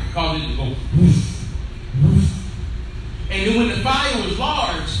fire, cause it to go woof, woof. And then when the fire was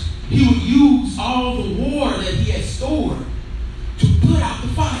large, he would use all the water that he had stored to put out the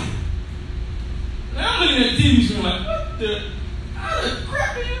fire. Now I'm looking at the TV screen like, how the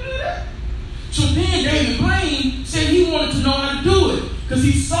crap did you do that? So then David Blaine said he wanted to know how to do it because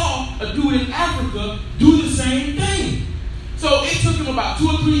he saw a dude in Africa do the same thing. So it took him about 2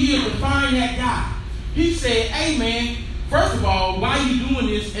 or 3 years to find that guy. He said, hey man, first of all, why are you doing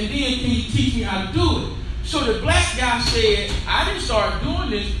this? And then can you teach me how to do it? So the black guy said, I didn't start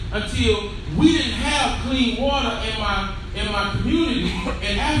doing this until we didn't have clean water in my community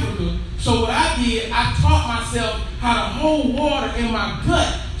in Africa. So what I did, I taught myself how to hold water in my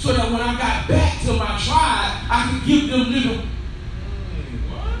gut so that when I got back to my tribe, I could give them little.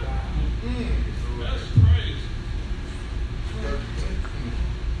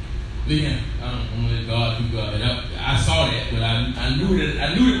 Yeah, I'm gonna let God do God. I saw that, but I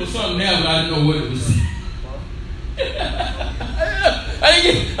knew it was something there, but I didn't know what it was.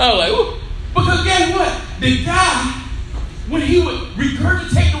 I was like, ooh. Because guess what? The guy, when he would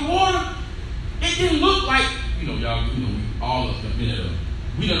regurgitate the water, it didn't look like, y'all, all of us have been at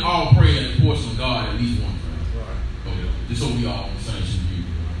we done all pray at the portion of God at least once, right? Right. Okay. Just so we all on the same view.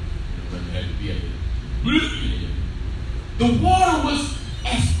 Had to be at it. The water was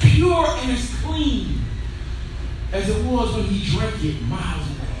as pure and as clean as it was when he drank it miles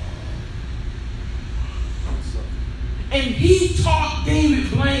away. And he taught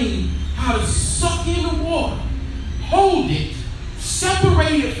David Blaine how to suck in the water, hold it,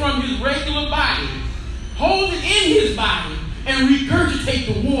 separate it from his regular body, hold it in his body, and regurgitate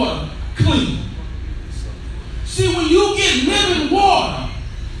the water clean. See, when you get living water,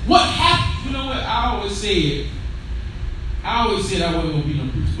 what happens? You know what I always said? I always said I wasn't going to be no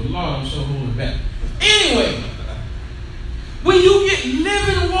preacher, but Lord, I'm so holding back. Anyway, when you get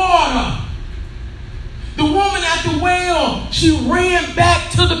living water, the woman at the well, she ran back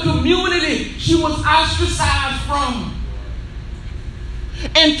to the community she was ostracized from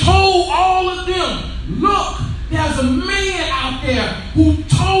and told all of them, look, there's a man out there who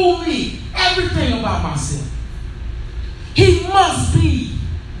told me everything about myself. He must be.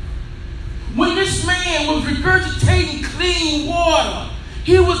 When this man was regurgitating clean water,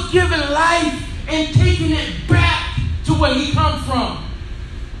 he was giving life and taking it back to where he come from.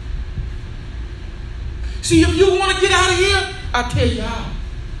 See, if you want to get out of here, I'll tell you how.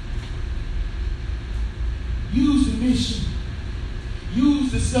 Use the mission.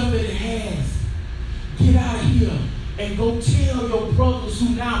 Use the stuff that it has. Get out of here and go tell your brothers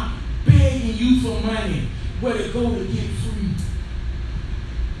who now begging you for money where to go to get free.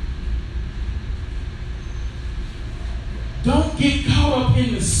 Don't get caught up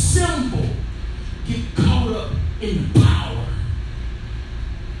in the symbol. Get caught up in the power.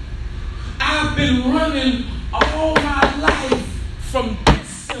 I've been running all my life from this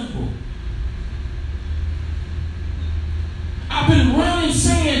symbol. I've been running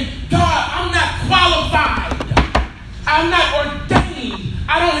saying, God, I'm not qualified. I'm not ordained.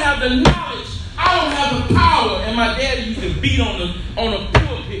 I don't have the knowledge. I don't have the power. And my daddy used to beat on the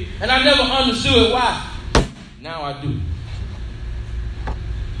pulpit. And I never understood why. Now I do.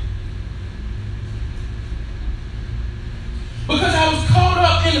 Because I was caught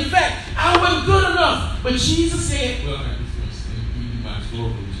up in the fact I wasn't good enough. But Jesus said, well,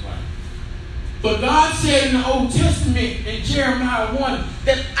 but God said in the Old Testament in Jeremiah 1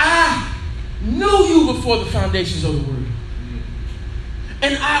 that I knew you before the foundations of the world.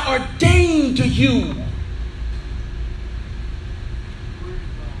 And I ordained to you.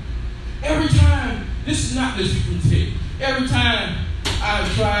 Every time, this is not the secret tip. Every time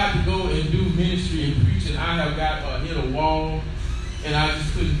I've tried to go and do ministry and preaching, I have got hit a wall, and I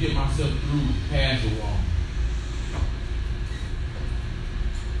just couldn't get myself through past the wall.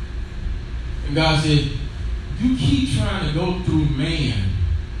 And God said, you keep trying to go through man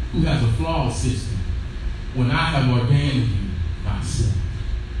who has a flawed system when I have ordained you myself.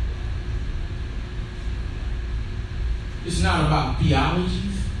 It's not about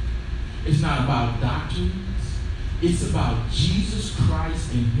theologies. It's not about doctrines. It's about Jesus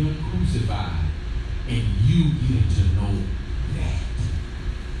Christ and Him crucified. And you get to know that.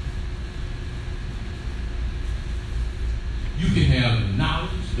 You can have the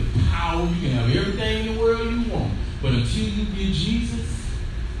knowledge, the power, you can have everything in the world you want. But until you get Jesus,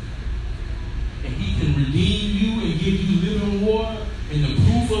 and He can redeem you and give you living water and the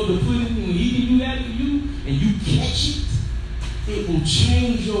proof of the pudding, when He can do that for you and you catch it, it will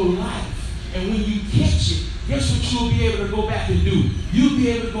change your life. And when you catch it, guess what you'll be able to go back and do? You'll be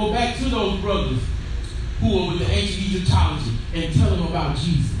able to go back to those brothers who are with the ancient Egyptology and tell them about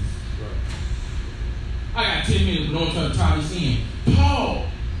Jesus. I got 10 minutes, but don't try to tie this in. Paul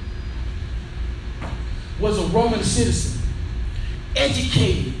was a Roman citizen,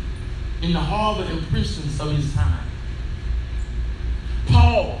 educated in the Harvard and Princeton of his time.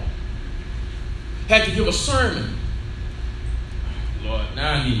 Paul had to give a sermon. Lord,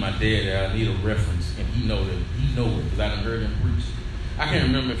 now I need my dad there. I need a reference, and he know it because I done heard him preach. I can't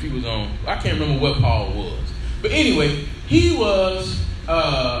remember if he was on. I can't remember what Paul was, but anyway, he was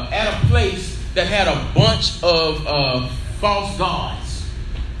at a place that had a bunch of false gods,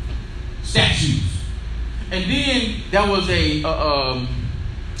 statues. And then there was a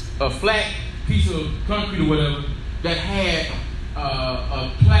flat piece of concrete or whatever that had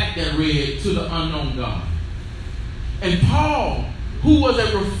a plaque that read, "To the unknown God." And Paul, who was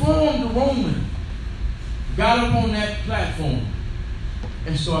a reformed Roman, got up on that platform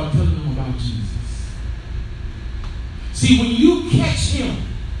and started telling them about Jesus. See, when you catch Him,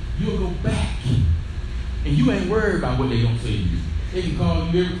 you'll go back and you ain't worried about what they gonna say to you. They can call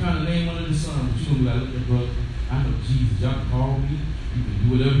you every kind of name under the sun, but you gonna be like, look, brother, I know Jesus. Y'all can call me. You can do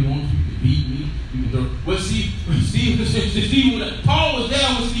whatever you want to. You can beat me. You can throw. Well, Stephen, Paul was there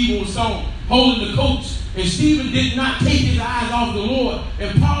when Stephen was stoned, holding the coach. And Stephen did not take his eyes off the Lord.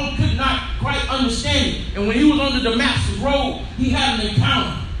 And Paul could not quite understand it. And when he was on the Damascus road, he had an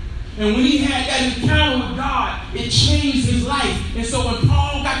encounter. And when he had that encounter with God, it changed his life. And so when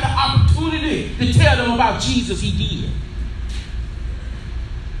Paul got the opportunity to tell them about Jesus, he did.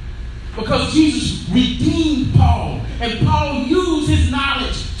 Because Jesus redeemed Paul. And Paul used his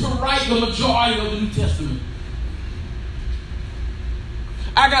knowledge to write the majority of the New Testament.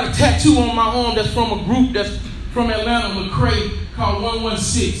 I got a tattoo on my arm that's from a group that's from Atlanta, McCrae, called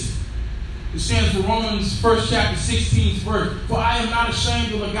 116. It stands for Romans 1st chapter 16th verse. For I am not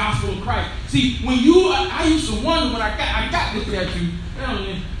ashamed of the gospel of Christ. See, I used to wonder when I got this tattoo.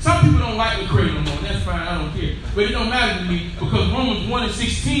 Some people don't like the creed no more. That's fine. I don't care. But it don't matter to me because Romans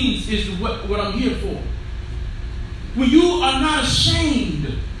 1:16 is what I'm here for. When you are not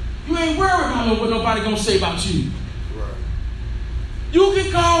ashamed, you ain't worried about what nobody gonna say about you. Right. You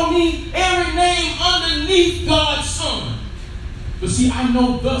can call me every name underneath God's Son. But see, I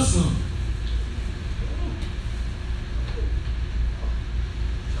know the Son.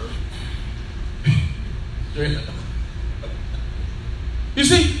 You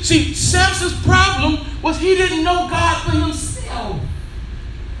see, Samson's problem was he didn't know God for himself.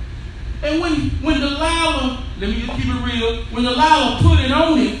 And when Delilah, let me just keep it real, when Delilah put it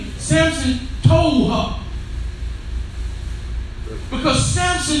on him, Samson told her. Because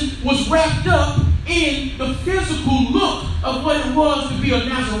Samson was wrapped up in the physical look of what it was to be a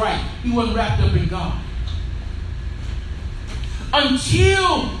Nazarite. He wasn't wrapped up in God.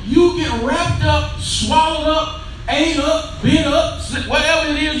 Until you get wrapped up, swallowed up, ate up, bit up, whatever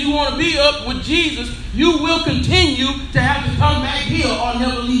it is you want to be up with Jesus, you will continue to have to come back here or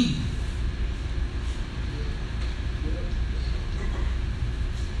never leave.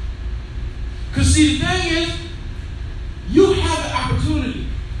 Because see, the thing is, you have an opportunity.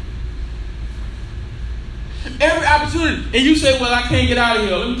 Every opportunity. And you say, well, I can't get out of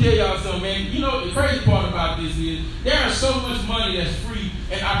here. Let me tell y'all something, man. You know, the crazy part about this is there is so much money that's free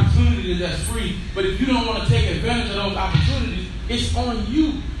and opportunity that's free. But if you don't want to take advantage of those opportunities, it's on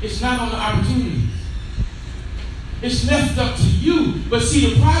you. It's not on the opportunities. It's left up to you. But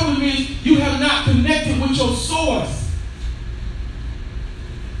see, the problem is you have not connected with your source.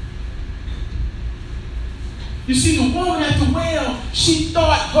 You see, the woman at the well, she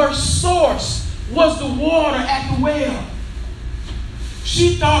thought her source was the water at the well.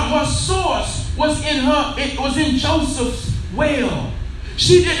 She thought her source was in Joseph's well.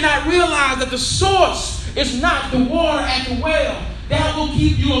 She did not realize that the source is not the water at the well. That will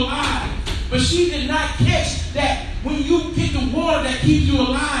keep you alive. But she did not catch that when you get the water that keeps you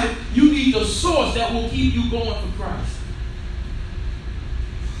alive, you need the source that will keep you going for Christ.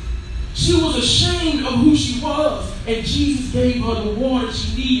 She was ashamed of who she was, and Jesus gave her the water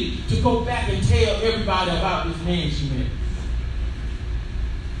she needed to go back and tell everybody about this man she met.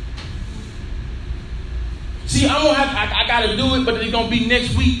 See, I got to do it, but it's going to be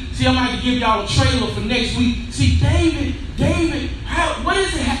next week. See, I'm going to have to give y'all a trailer for next week. See, David, what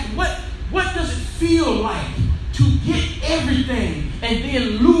is it? What does it feel like to get everything and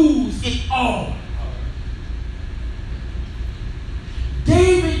then lose it all?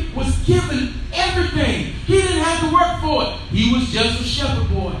 David was given everything. He didn't have to work for it. He was just a shepherd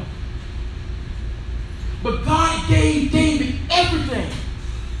boy. But God gave David everything.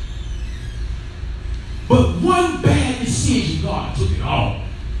 But one bad decision, God took it all.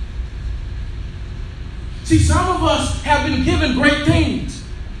 See, some of us have been given great things.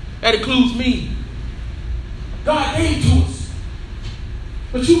 That includes me. God gave to us.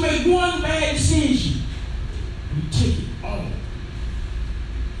 But you made one bad decision. And you took it all.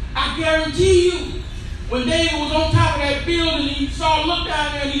 I guarantee you, when David was on top of that building and he looked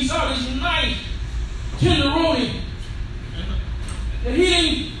down there and he saw this nice tenderoni, and he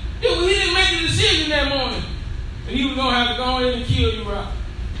didn't make the decision that morning that he was going to have to go in and kill you, right?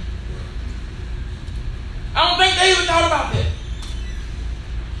 I don't think David thought about that.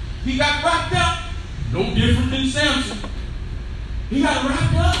 He got wrapped up, no different than Samson. He got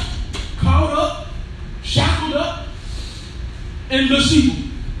wrapped up, caught up, shackled up, in the sea.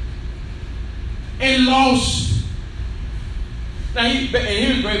 And lost. Now, and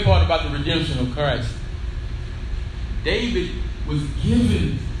here's the great part about the redemption of Christ. David was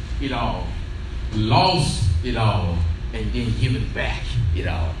given it all, lost it all, and then given back it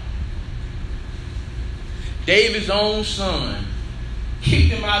all. David's own son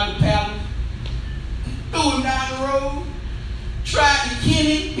kicked him out of the palace, threw him down the road, tried to kill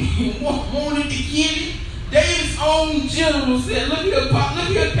him, wanted to kill him. David's own general said, look here, Pop, look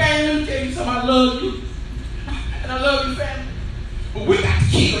here, Karen, let me tell you something, I love you. And I love your family. But we got to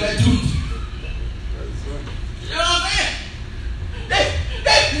kill that dude. You know what I'm saying?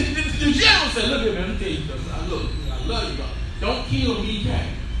 The general said, look here, man, let me tell you something. I love you, bro. Don't kill me,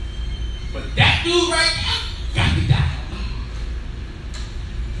 Karen. But that dude right now got to die.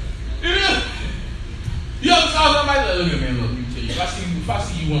 You ever saw somebody like, look here, man, look, let me tell you. If I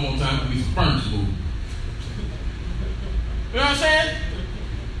see you one more time, it'll be some furniture movie. You know what I'm saying?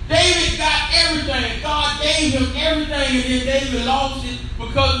 David got everything. God gave him everything, and then David lost it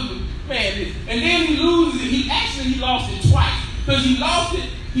because of the man. And then he loses it. He lost it twice. Because he lost it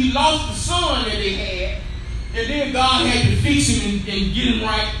he lost the son that they had, and then God had to fix him and get him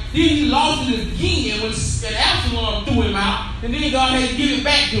right. Then he lost it again when Absalom threw him out, and then God had to give it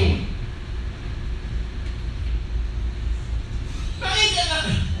back to him.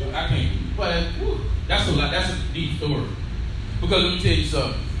 I can't. But that's a lot. That's a deep story. Because let me tell you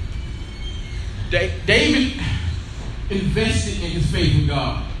something. David invested in his faith in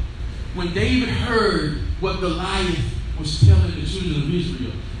God. When David heard what Goliath was telling the children of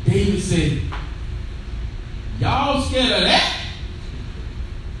Israel, David said, "Y'all scared of that?"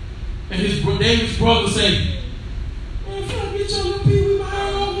 And David's brother said, "Man, if you don't get your little people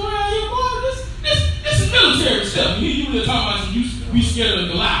behind on around here, boy, this is military stuff. You were talking about we scared of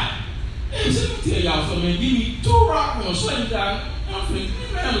Goliath." Hey, let me tell y'all something, man. Give me 2 rocks and a slingshot. I'm finna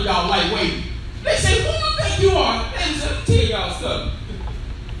handle y'all lightweight. They say, "Who you think you are?" Hey, let me tell y'all something.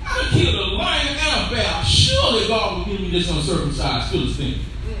 I done killed a lion and a bear. Surely God will give me this uncircumcised Philistine.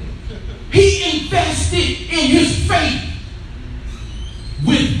 He invested in his faith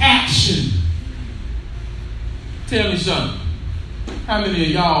with action. Tell me something. How many of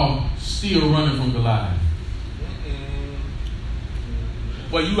y'all still running from Goliath?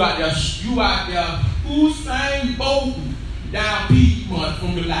 Well, you out there, Usain Bolt down Piedmont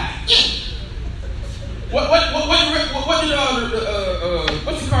from Goliath. What's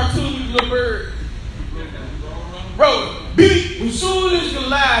the cartoon with the little bird? Bro, beat. As soon as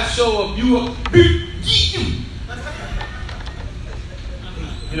Goliath show up, you up, beat you.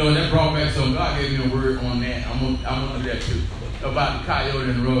 You know, that brought back something. God gave me a word on that. I'm gonna do that too. About the coyote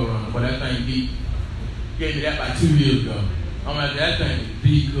and the roadrunner. But that thing beat. Gave me that like 2 years ago. I'm like, that thing is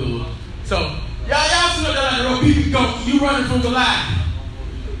be cool. So, y'all see what down the road, people go, you running from Goliath.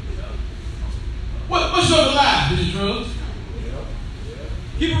 What's your Goliath? Is it drugs?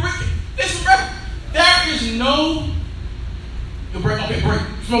 Keep it real. Listen, bro. There is no break. Okay, break.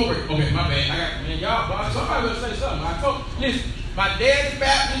 Smoke break. Okay, my bad. Y'all, somebody better say something. Listen, my dad is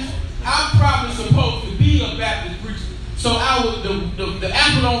Baptist. I'm probably supposed to be a Baptist preacher. So the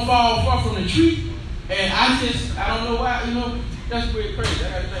apple don't fall far from the tree. And I don't know why, that's weird, crazy. I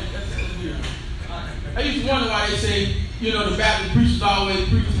gotta think, that's weird. I used to wonder why they say, the Baptist preachers always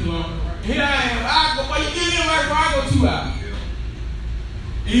preaching on. Here I am, why you get in right where I go 2 hours?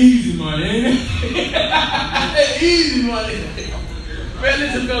 Easy money, ain't it? Easy money. Man,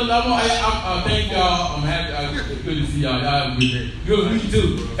 listen, fellas, I thank y'all. I'm happy. It's good to see y'all. Y'all have a good day. Good week,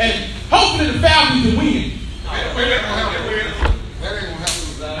 too. And hopefully the Falcons can win. That ain't gonna happen.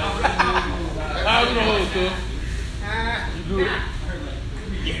 I don't know what's good. You good?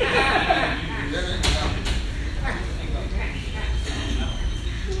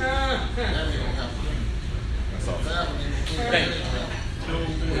 Thank you.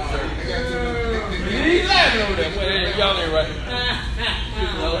 He's laughing over there. Well, y'all ain't right.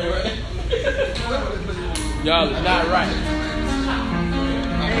 Y'all are not right.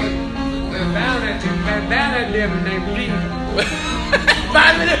 Down at them named Jesus.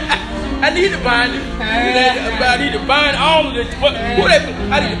 I need to bind it. I need to bind all of it.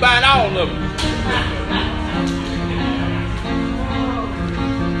 I need to bind all of them.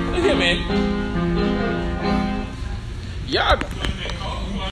 Look here, man.